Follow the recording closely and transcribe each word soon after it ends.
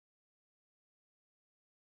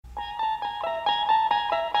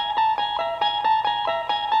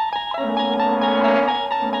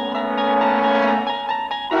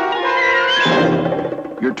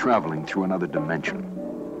traveling through another dimension.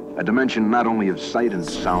 A dimension not only of sight and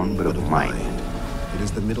sound, but of mind. It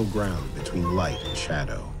is the middle ground between light and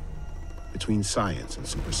shadow, between science and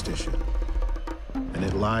superstition. And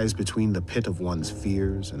it lies between the pit of one's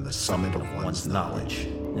fears and the summit of one's knowledge.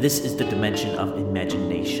 This is the dimension of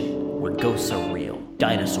imagination, where ghosts are real,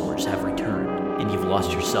 dinosaurs have returned, and you've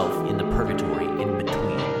lost yourself in the purgatory in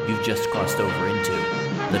between. You've just crossed over into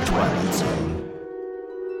the Twilight Zone.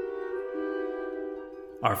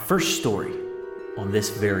 Our first story on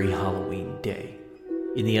this very Halloween day,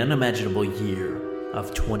 in the unimaginable year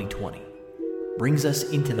of 2020, brings us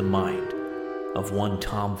into the mind of one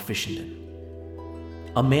Tom Fishenden,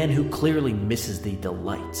 a man who clearly misses the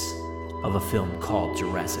delights of a film called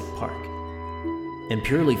Jurassic Park, and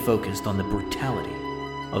purely focused on the brutality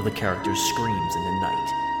of the character's screams in the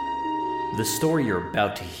night. The story you're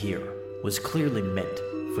about to hear was clearly meant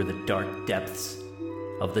for the dark depths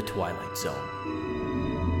of the Twilight Zone.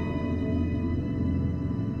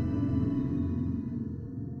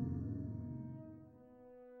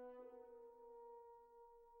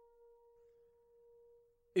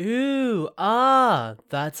 Ooh,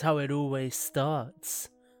 that's how it always starts.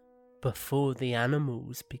 Before the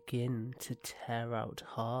animals begin to tear out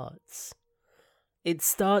hearts. It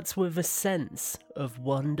starts with a sense of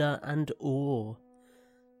wonder and awe,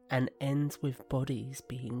 and ends with bodies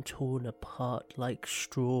being torn apart like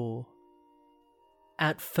straw.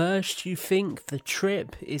 At first you think the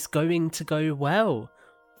trip is going to go well.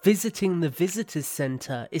 Visiting the visitor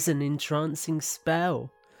centre is an entrancing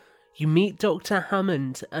spell. You meet Dr.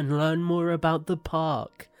 Hammond and learn more about the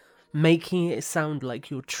park, making it sound like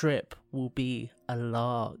your trip will be a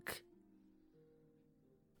lark.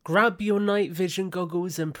 Grab your night vision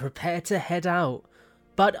goggles and prepare to head out,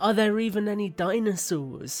 but are there even any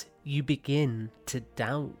dinosaurs? You begin to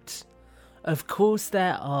doubt. Of course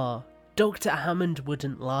there are. Dr. Hammond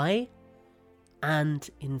wouldn't lie. And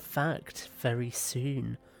in fact, very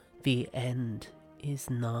soon, the end is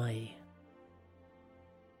nigh.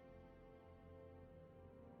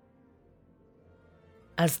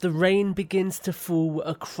 As the rain begins to fall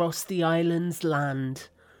across the island's land,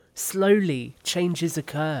 slowly changes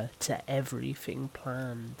occur to everything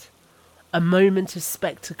planned. A moment of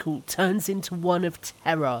spectacle turns into one of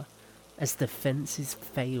terror as the fences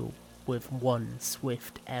fail with one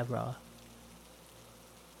swift error.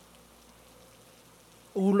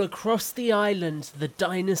 All across the island the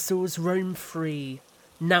dinosaurs roam free.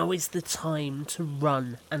 Now is the time to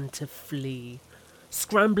run and to flee.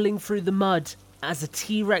 Scrambling through the mud as a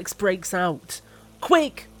T-Rex breaks out.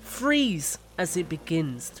 Quick! Freeze! As it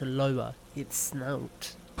begins to lower its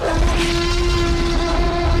snout.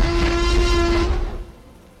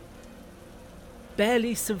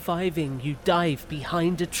 Barely surviving, you dive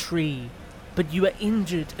behind a tree, but you are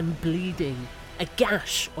injured and bleeding, a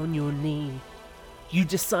gash on your knee. You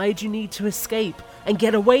decide you need to escape and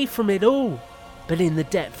get away from it all, but in the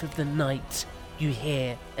depth of the night, you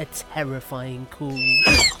hear a terrifying call.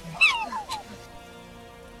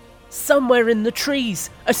 Somewhere in the trees,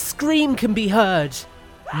 a scream can be heard.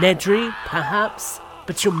 Nedry, perhaps,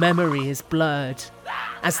 but your memory is blurred.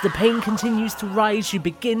 As the pain continues to rise, you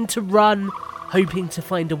begin to run, hoping to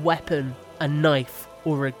find a weapon, a knife,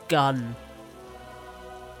 or a gun.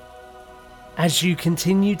 As you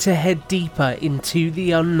continue to head deeper into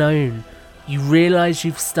the unknown, you realise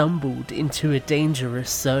you've stumbled into a dangerous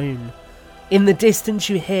zone. In the distance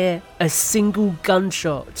you hear a single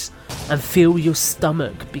gunshot and feel your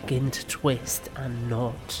stomach begin to twist and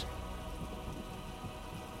knot.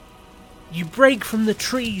 You break from the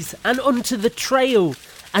trees and onto the trail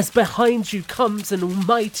as behind you comes an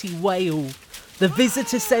almighty wail. The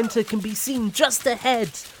visitor centre can be seen just ahead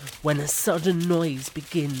when a sudden noise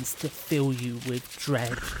begins to fill you with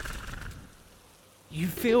dread. You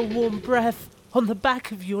feel warm breath on the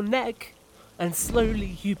back of your neck, and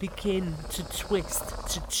slowly you begin to twist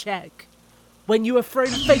to check, when you are thrown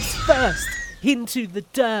face first into the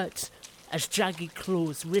dirt as jagged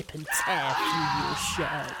claws rip and tear through your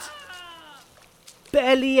shirt.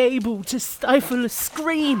 Barely able to stifle a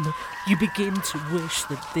scream, you begin to wish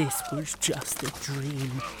that this was just a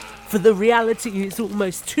dream, for the reality is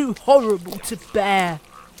almost too horrible to bear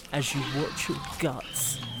as you watch your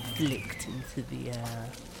guts flicked into the air.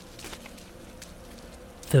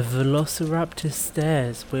 The Velociraptor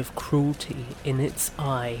stares with cruelty in its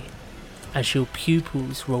eye as your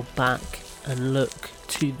pupils roll back and look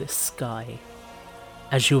to the sky.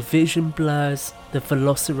 As your vision blurs, the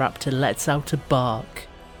Velociraptor lets out a bark,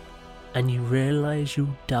 and you realise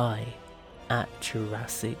you'll die at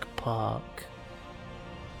Jurassic Park.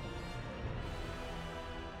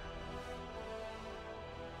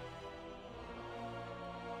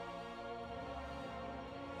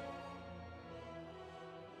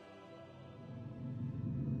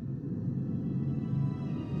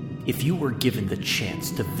 If you were given the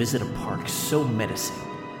chance to visit a park so menacing,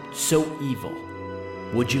 so evil,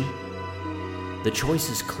 would you? The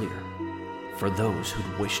choice is clear for those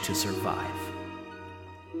who'd wish to survive.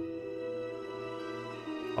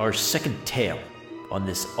 Our second tale on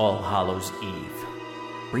this All Hallows Eve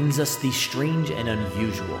brings us the strange and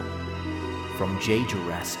unusual from J.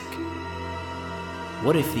 Jurassic.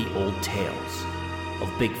 What if the old tales of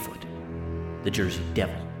Bigfoot, the Jersey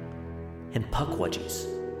Devil, and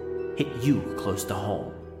Pukwudgies hit you close to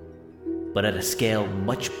home, but at a scale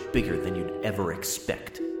much bigger than you'd ever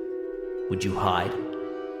expect? Would you hide?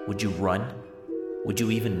 Would you run? Would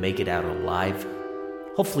you even make it out alive?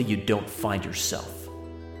 Hopefully you don't find yourself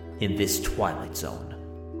in this Twilight Zone.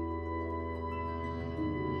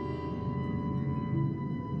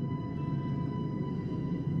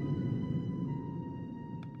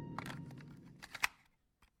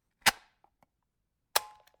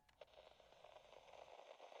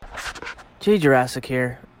 J. Jurassic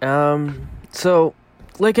here. So,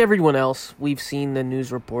 like everyone else, we've seen the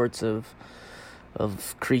news reports of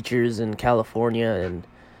creatures in California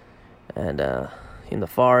and in the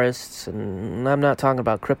forests, and I'm not talking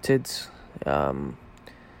about cryptids. I'm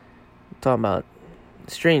talking about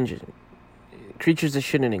strange creatures that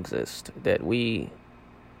shouldn't exist, that we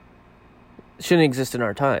shouldn't exist in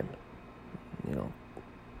our time. You know,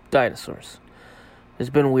 dinosaurs. There's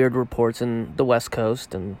been weird reports in the West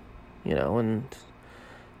Coast and and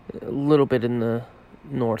a little bit in the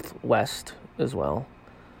Northwest as well.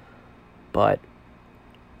 But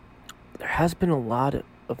there has been a lot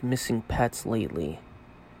of missing pets lately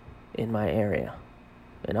in my area.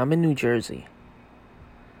 And I'm in New Jersey.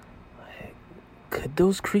 Could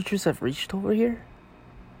those creatures have reached over here?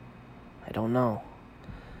 I don't know.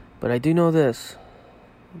 But I do know this,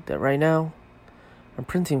 that right now, I'm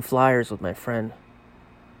printing flyers with my friend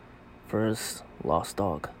for his lost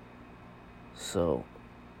dog. So,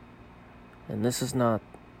 and this is not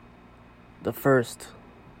the first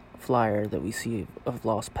flyer that we see of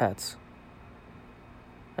lost pets.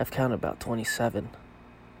 I've counted about 27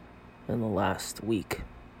 in the last week.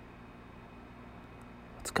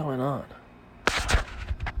 What's going on?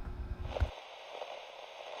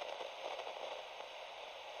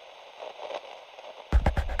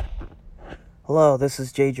 Hello, this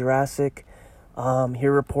is J. Jurassic.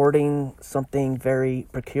 Here reporting something very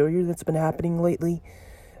peculiar that's been happening lately.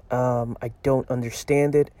 I don't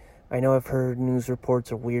understand it. I know I've heard news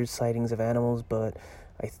reports of weird sightings of animals, but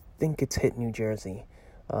I think it's hit New Jersey.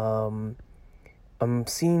 I'm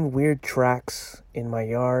seeing weird tracks in my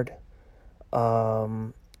yard. My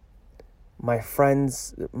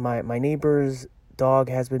neighbor's dog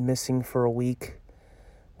has been missing for a week.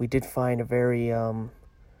 We did find a very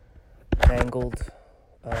mangled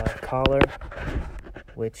collar,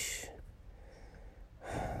 which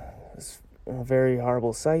is a very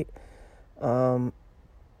horrible sight.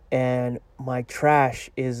 And my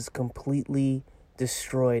trash is completely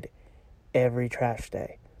destroyed every trash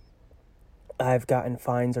day. I've gotten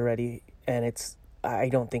fines already, and I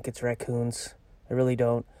don't think it's raccoons. I really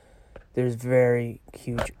don't. There's very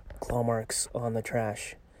huge claw marks on the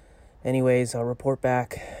trash. Anyways, I'll report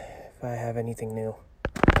back if I have anything new.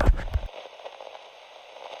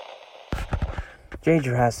 J.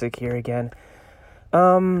 Jurassic here again.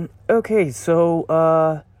 Okay,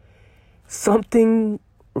 so, something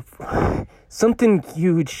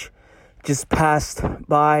huge just passed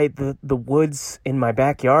by the woods in my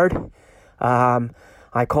backyard.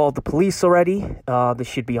 I called the police already. They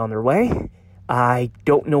should be on their way. I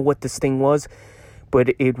don't know what this thing was, but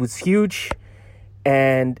it was huge,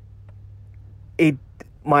 and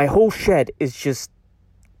my whole shed is just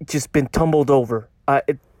been tumbled over.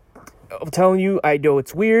 I'm telling you, I know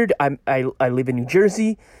it's weird. I live in New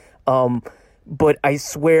Jersey, but I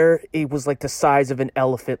swear it was like the size of an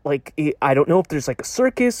elephant. Like, I don't know if there's like a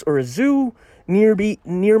circus or a zoo near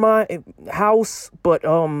my house, but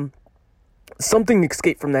something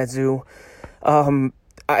escaped from that zoo.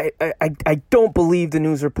 I don't believe the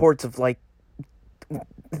news reports of like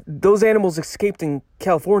those animals escaped in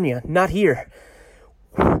California, not here.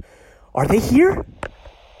 Are they here?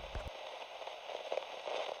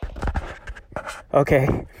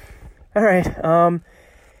 Okay. All right.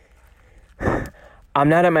 I'm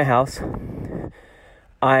not at my house.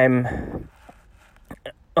 I'm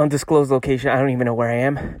undisclosed location. I don't even know where I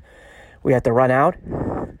am. We had to run out.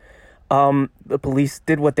 The police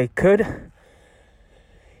did what they could.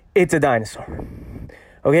 It's a dinosaur.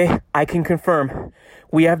 Okay? I can confirm.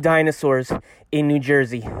 We have dinosaurs in New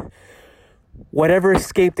Jersey. Whatever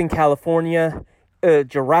escaped in California,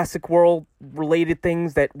 Jurassic World related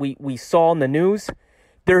things that we saw in the news,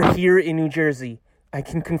 they're here in New Jersey. I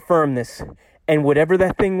can confirm this. And whatever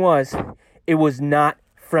that thing was, it was not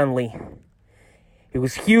friendly. It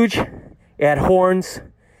was huge. It had horns.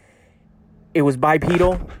 It was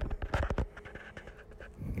bipedal.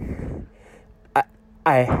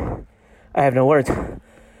 I have no words.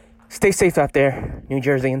 Stay safe out there, New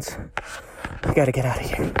Jerseyans. We gotta get out of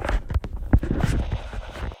here.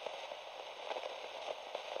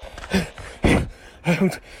 I'm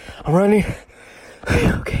running.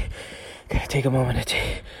 Okay. Gotta take a moment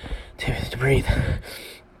to breathe.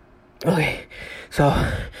 Okay. So,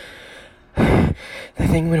 the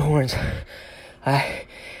thing with horns. I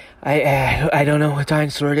don't know what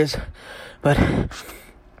dinosaur it is, but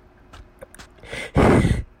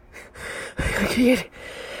I can't.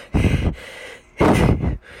 I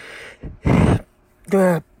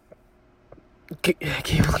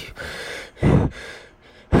can't believe.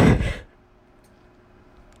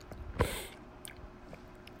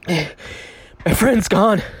 My friend's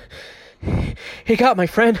gone. He got my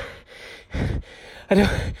friend. I don't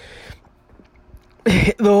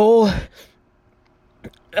know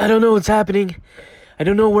what's happening. I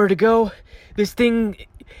don't know where to go. This thing,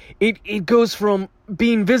 it goes from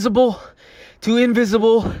being visible to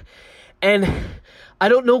invisible, and I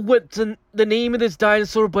don't know what's the name of this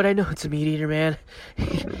dinosaur, but I know it's a meat eater, man.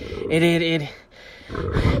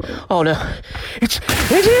 Oh no, it's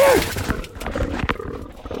here!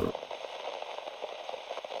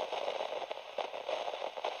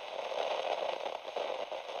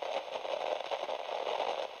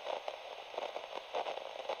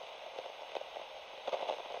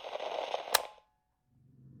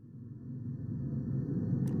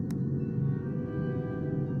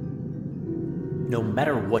 No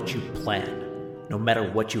matter what you plan, no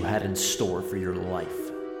matter what you had in store for your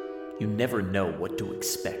life, you never know what to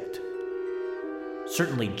expect.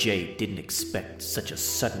 Certainly Jay didn't expect such a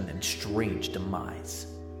sudden and strange demise.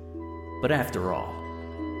 But after all,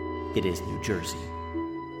 it is New Jersey.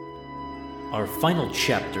 Our final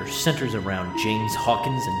chapter centers around James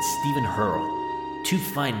Hawkins and Stephen Hurl, two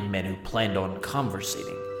fine men who planned on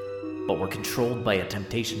conversating, but were controlled by a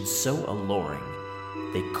temptation so alluring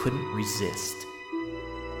they couldn't resist.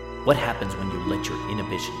 What happens when you let your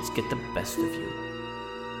inhibitions get the best of you?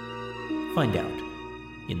 Find out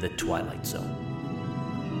in The Twilight Zone.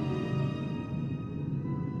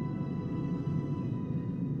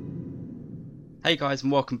 Hey guys,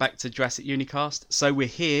 and welcome back to Jurassic Unicast. So we're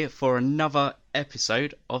here for another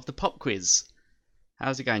episode of the Pop Quiz.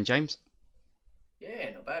 How's it going, James?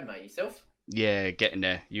 Yeah, not bad, mate. Yourself? Yeah, getting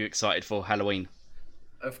there. You excited for Halloween?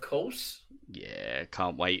 Of course. Yeah,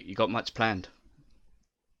 can't wait. You got much planned?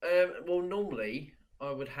 Well, normally I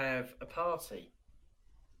would have a party,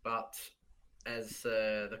 but as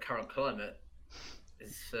the current climate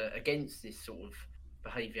is against this sort of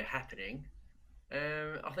behaviour happening,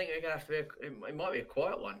 I think we're going to have to it might be a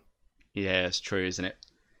quiet one. Yeah, it's true, isn't it?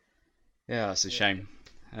 Yeah, that's a shame.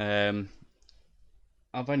 I've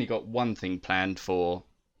only got one thing planned for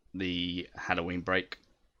the Halloween break.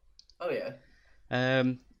 Oh, yeah?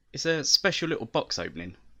 It's a special little box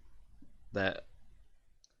opening that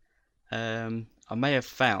I may have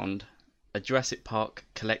found a Jurassic Park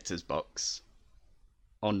collector's box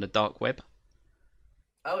on the dark web.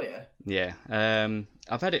 Oh, yeah? Yeah.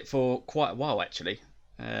 I've had it for quite a while, actually.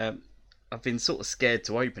 I've been sort of scared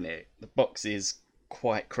to open it. The box is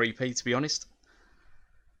quite creepy, to be honest.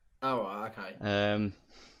 Oh, right, okay.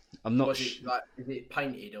 I'm not is it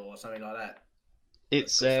painted or something like that?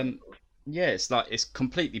 It's yeah, it's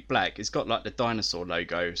completely black. It's got like the dinosaur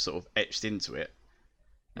logo sort of etched into it.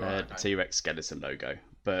 Right, okay. The T-Rex skeleton logo.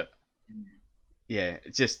 But yeah,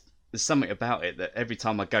 it's just there's something about it that every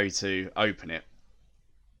time I go to open it,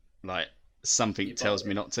 like something tells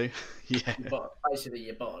me not to. Yeah. Basically,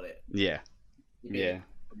 you bottle it. Yeah. You've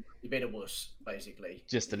been a wuss, basically.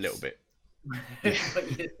 Just a little bit.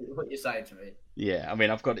 What you're saying to me. Yeah, I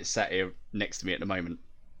mean, I've got it sat here next to me at the moment.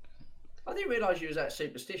 I didn't realise you was that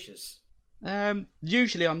superstitious.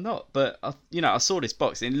 Usually I'm not, but I saw this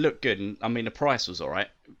box and it looked good, and I mean the price was all right.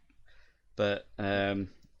 But yeah,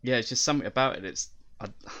 it's just something about it. I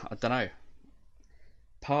don't know.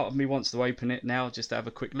 Part of me wants to open it now just to have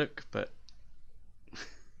a quick look, but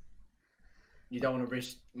you don't want to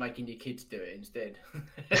risk making your kids do it instead.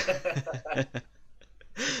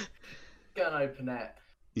 Go and open that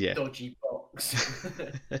dodgy box.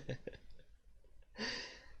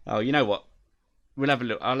 Oh, you know what?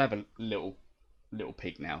 I'll have a little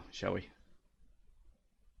peek now, shall we?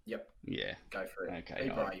 Yep. Yeah. Go for it. Okay. Be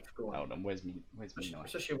brave. Go on. Hold on. Where's me knife?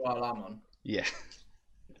 Especially while I'm on. Yeah.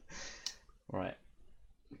 Right.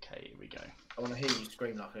 Okay. Here we go. I want to hear you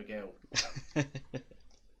scream like a girl.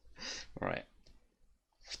 Right.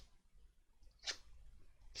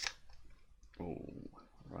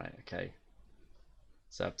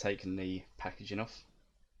 So I've taken the packaging off.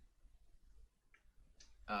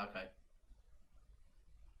 Ah, okay.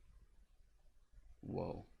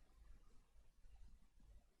 Whoa.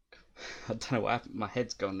 I don't know what happened. My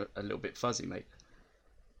head's gone a little bit fuzzy, mate.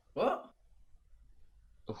 What?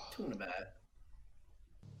 Oh. Talking about.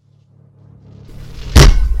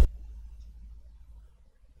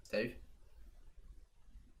 Steve?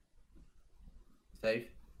 Steve?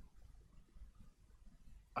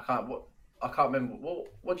 I can't remember.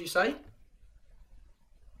 What did you say?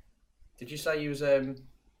 Did you say you was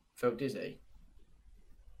felt dizzy?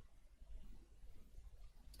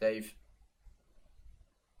 Steve?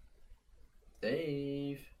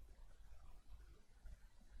 Steve?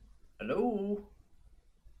 Hello?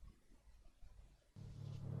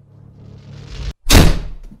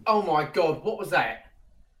 Oh my god, what was that?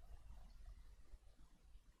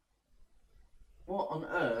 What on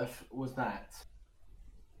earth was that?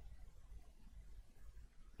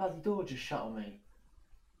 Bloody door just shut on me.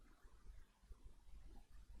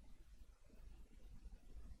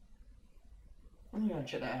 I'm gonna go and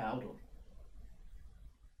check that out. Hold on.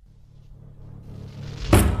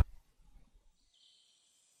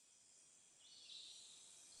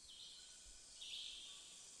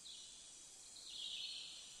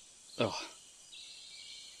 Oh.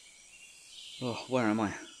 Oh, where am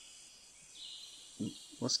I?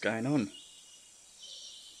 What's going on?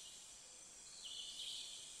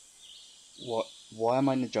 What? Why am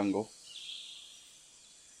I in the jungle?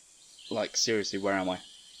 Like, seriously, where am I?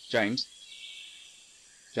 James?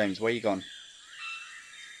 James, where you gone?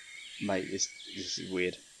 Mate, this is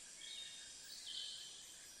weird.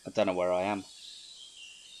 I don't know where I am.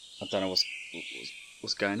 I don't know what's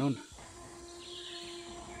going on.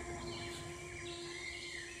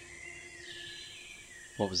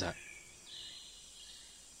 What was that?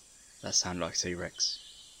 That sounded like T-Rex.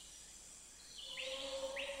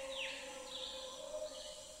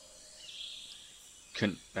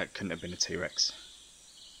 That couldn't have been a T-Rex.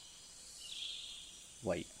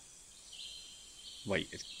 Wait,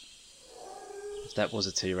 if that was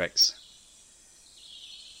a T-Rex,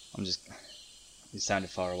 it sounded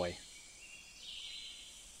far away.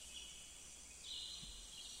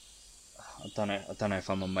 I don't know if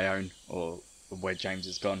I'm on my own or where James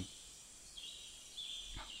has gone.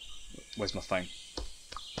 Where's my phone?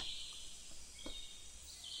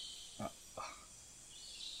 I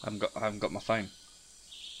haven't got my phone.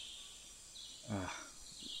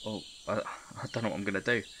 I don't know what I'm gonna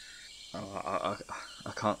do. I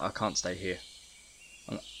can't stay here.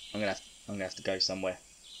 I'm gonna have to go somewhere.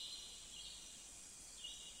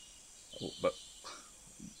 But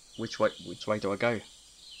which way do I go?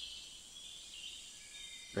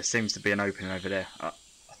 There seems to be an opening over there. I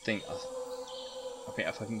think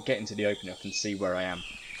if I can get into the opening, I can see where I am.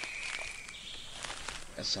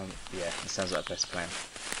 That sounds like the best plan.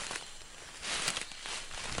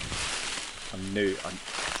 I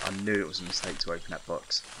knew it was a mistake to open that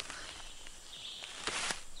box.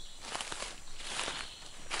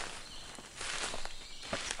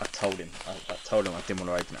 I told him I didn't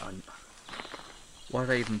want to open it. Why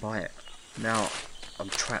did I even buy it? Now I'm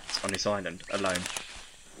trapped on this island alone.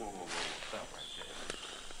 Whoa, stop right there.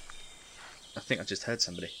 I think I just heard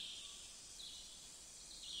somebody.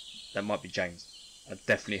 That might be James. I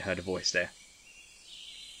definitely heard a voice there.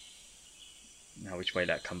 Now which way did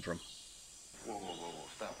that come from? Whoa,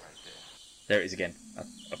 stop right there. There it is again. I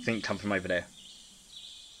think it come from over there.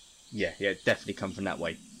 Yeah, definitely come from that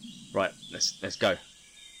way. Right, let's go.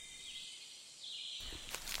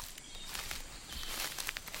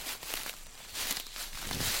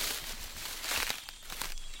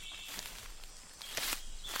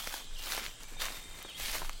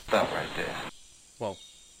 Stop right there. Whoa,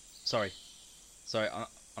 sorry,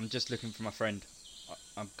 I'm just looking for my friend.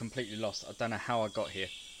 I'm completely lost. I don't know how I got here.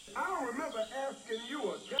 I don't remember asking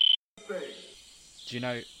you a thing. Do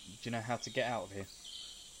you know how to get out of here?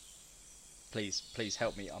 Please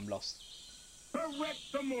help me. I'm lost.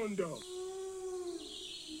 Correctamundo.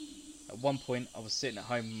 At one point, I was sitting at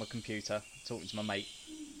home on my computer talking to my mate,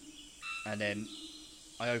 and then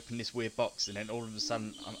I opened this weird box, and then all of a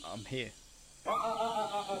sudden, I'm here.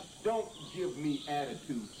 Don't give me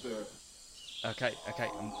attitude, sir. Okay,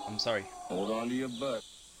 I'm sorry. Hold on to your butt.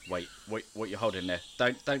 Wait, what you holding there?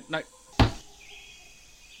 Don't, no.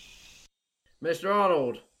 Mr.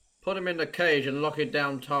 Arnold, put him in the cage and lock it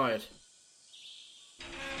down tight.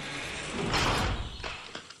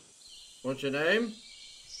 What's your name?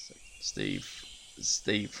 Steve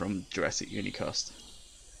from Jurassic Unicast.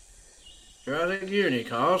 Jurassic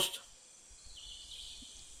Unicast?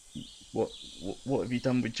 What have you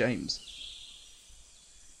done with James?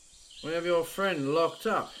 We have your friend locked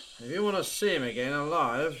up. If you want to see him again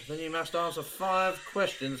alive, then you must answer 5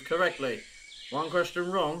 questions correctly. 1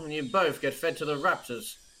 question wrong, and you both get fed to the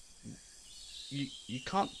raptors. You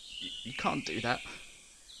can't do that.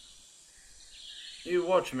 You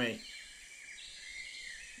watch me.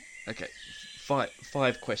 Okay,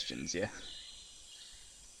 5 questions, yeah.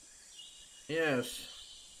 Yes.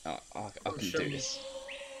 I can do this.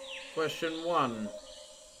 Question 1.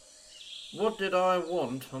 What did I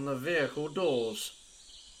want on the vehicle doors?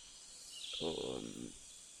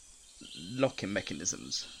 Locking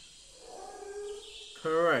mechanisms.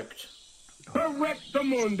 Correct.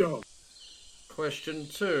 Correctamundo. Question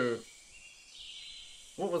 2.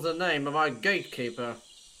 What was the name of my gatekeeper?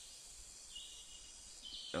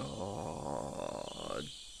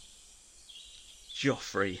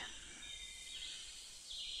 Joffrey.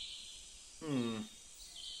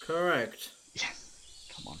 Correct. Yeah,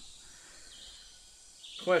 come on.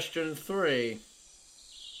 Question 3.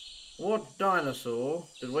 What dinosaur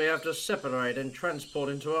did we have to separate and transport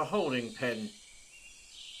into a holding pen?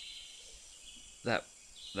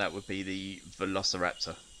 That would be the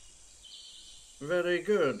Velociraptor. Very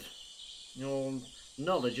good. Your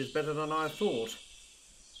knowledge is better than I thought.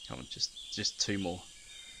 Come on, just 2 more.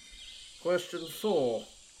 Question 4.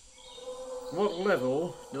 What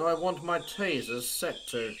level did I want my tasers set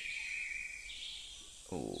to?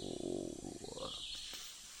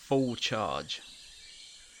 Full charge.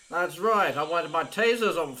 That's right, I wanted my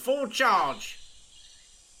tasers on full charge.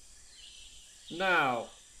 Now,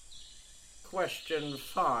 question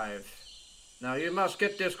 5. Now you must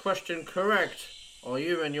get this question correct, or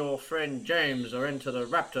you and your friend James are into the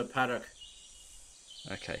raptor paddock.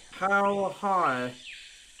 Okay. How high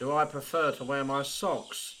do I prefer to wear my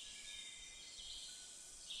socks?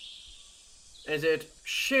 Is it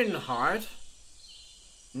shin height,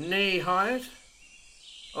 knee height,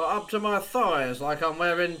 or up to my thighs like I'm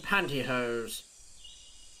wearing pantyhose?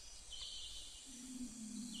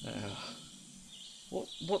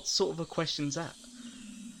 What sort of a question's that?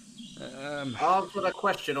 Answer the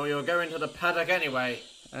question or you're going to the paddock anyway.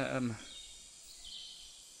 I'm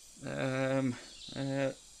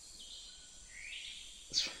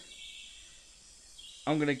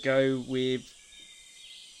gonna go with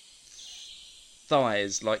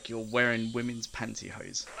thighs like you're wearing women's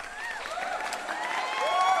pantyhose.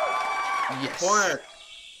 Yes. Quiet,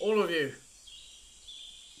 all of you.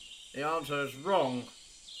 The answer is wrong.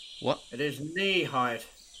 What? It is knee height.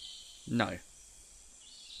 No.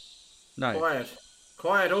 No. Quiet.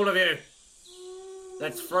 Quiet, all of you.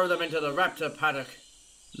 Let's throw them into the raptor paddock.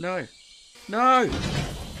 No. No!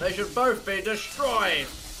 They should both be destroyed.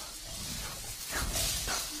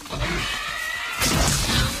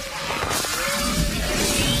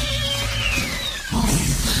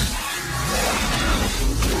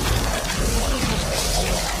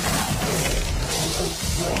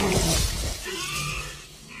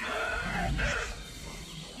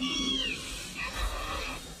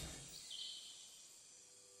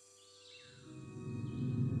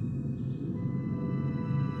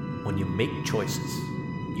 When you make choices,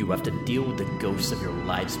 you have to deal with the ghosts of your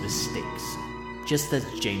life's mistakes, just as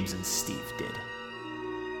James and Steve did.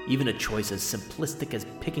 Even a choice as simplistic as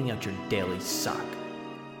picking out your daily sock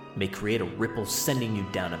may create a ripple sending you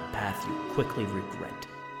down a path you quickly regret.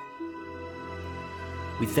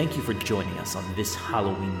 We thank you for joining us on this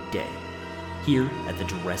Halloween day, here at the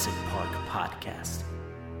Jurassic Park Podcast.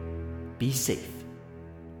 Be safe,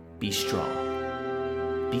 be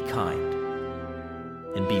strong, be kind,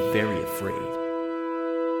 and be very afraid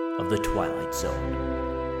of the Twilight Zone.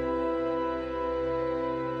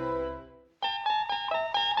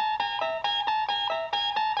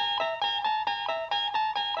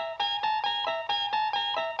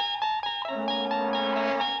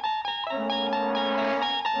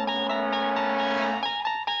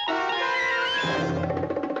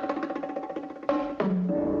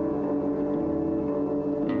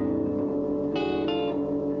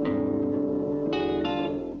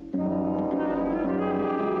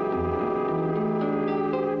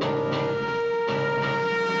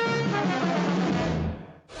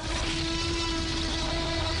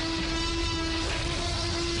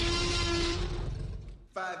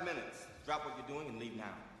 Drop what you're doing and leave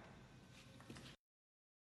now.